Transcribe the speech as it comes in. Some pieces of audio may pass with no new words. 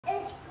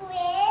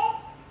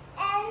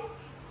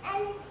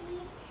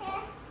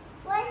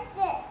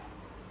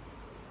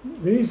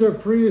These are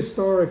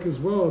prehistoric as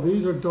well.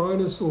 These are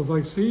dinosaurs.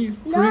 Like, see?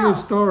 No.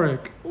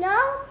 Prehistoric. No,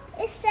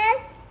 it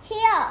says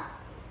here.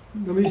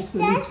 Let me,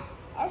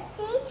 A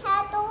sea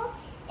turtle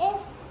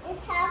is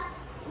have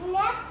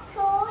neck,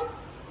 toes,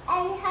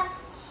 and have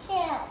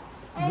shell.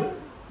 And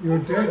you're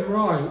dead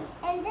right.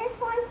 And this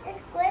one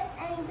is squid,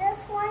 and this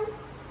one's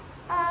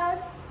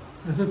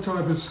There's a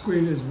type of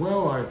squid as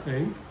well, I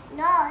think.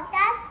 no,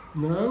 that's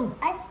No?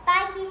 a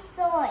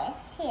spikysaurus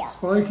here.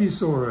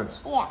 Spikysaurus.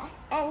 Yeah,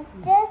 and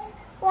this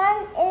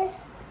one is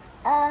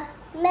a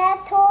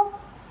metal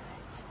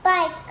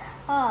spike.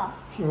 All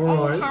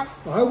right.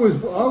 I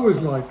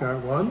was like that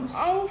once.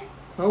 And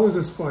I was a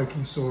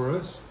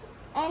Spikysaurus.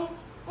 and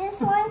this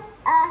one's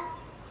a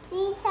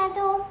sea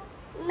turtle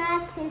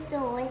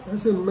Machosaurus.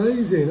 That's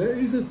amazing.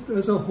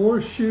 There's a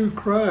horseshoe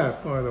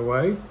crab, by the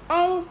way.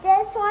 And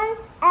this one's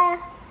a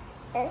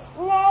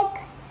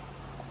snake,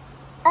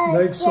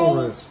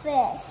 Lakesaurus.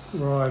 fish.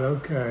 Right,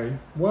 okay.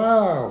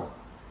 Wow.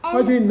 I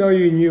And didn't know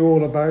you knew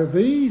all about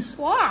these.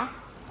 yeah,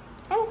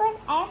 I'm good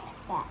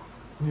expert.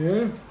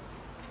 Yeah?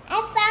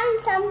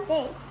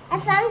 I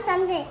found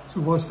something.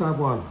 So what's that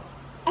one?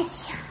 A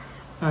shark.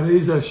 That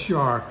is a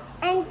shark.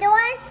 And there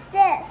was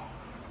this.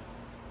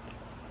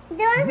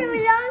 There was a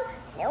long.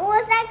 It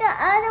was like the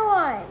other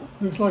one.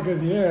 Looks like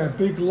a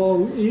big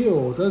long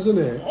eel, doesn't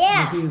it?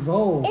 Yeah. Like it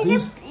evolved.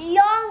 It's a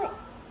long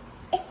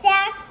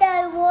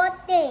sector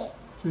water.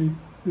 See,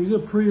 these are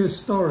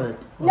prehistoric.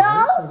 No,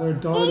 right? So they're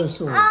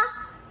dinosaurs.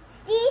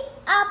 These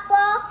are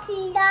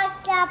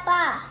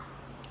Bokidakaba.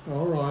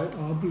 All right,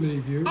 I'll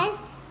believe you.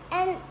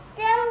 And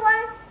there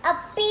was a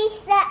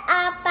pizza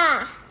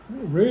apa.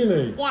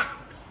 Really? Yeah.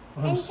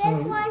 I'm This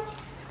one's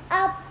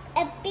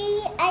a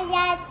bee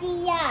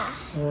ayatia.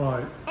 All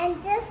right.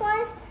 And this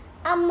one's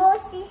a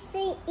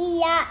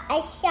mosisia,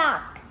 a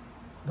shark.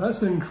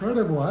 That's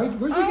incredible.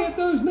 Where'd you get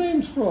those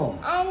names from?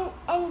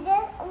 And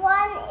this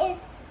one is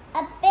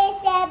a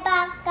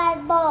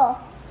Besebakabo.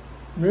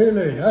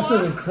 Really? That's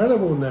an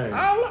incredible name.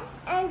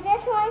 And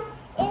this one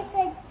is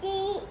a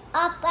D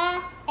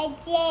upper a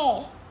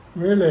J.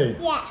 Really?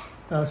 Yeah.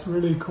 That's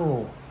really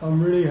cool.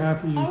 I'm really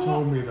happy you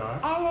told me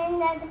that. And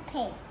another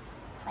page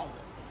for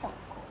you. So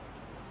cool.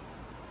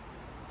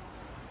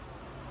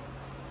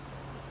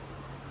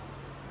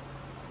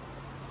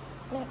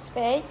 Next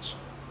page.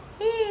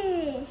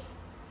 Hey,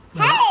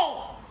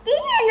 these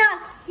are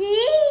not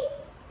sea.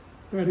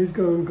 Daddy's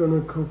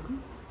gonna cook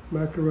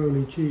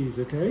macaroni cheese,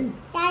 okay?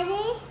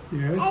 Daddy?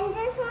 Yes? And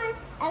this one's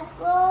a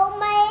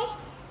gourmet,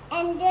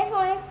 and this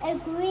one's a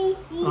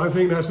greasy, I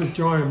think that's a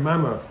giant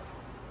mammoth.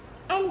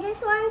 and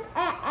this one's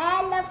an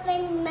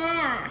elephant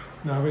mare.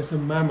 No, it's a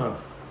mammoth.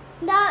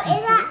 No,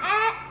 it's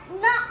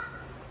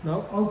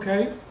No,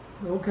 okay.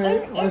 Okay,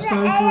 it's I an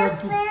stand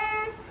corrected.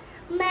 elephant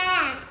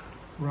mare.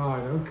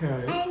 Right,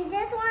 okay. And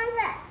this one's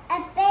a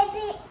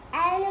baby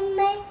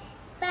animal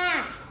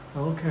fan.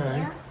 Okay.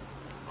 Yeah.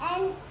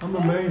 And I'm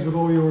amazed with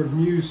all your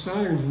new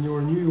sounds and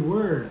your new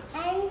words.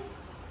 And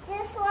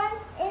this one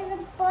is a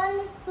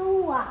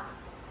bonusua.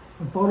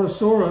 A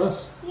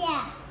Bonosaurus.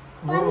 Yeah.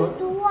 Alright.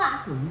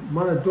 Bonusua.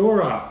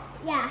 Monodora.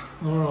 Yeah.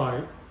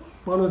 Alright.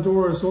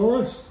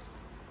 Bonodorosaurus.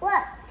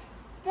 Look.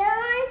 This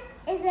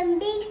one is a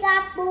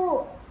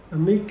Mikabu. A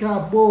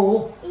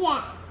Mikabo.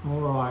 Yeah.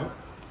 Alright.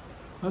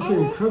 That's an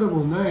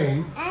incredible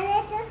name. And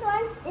then this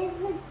one is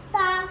a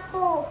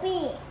Double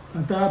B. A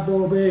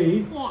Dabo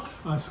Bee. Yeah.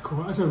 That's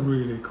cool. That's a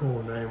really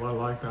cool name. I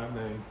like that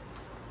name.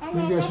 And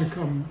Maybe I then should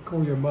come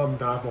call your mum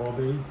Dabo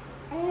Bee.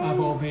 and then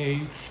Dabo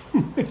Bee.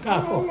 and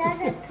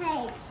another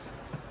page.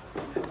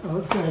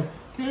 Okay.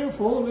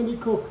 Careful. Let me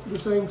cook at the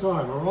same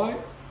time. Alright?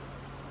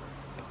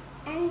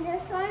 And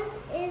this one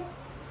is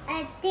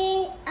a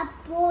day a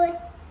boy.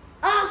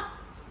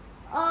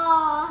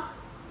 Oh,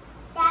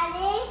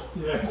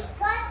 Daddy. Yes. It's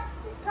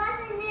got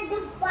a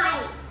little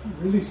bite.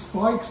 Really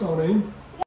spikes on him.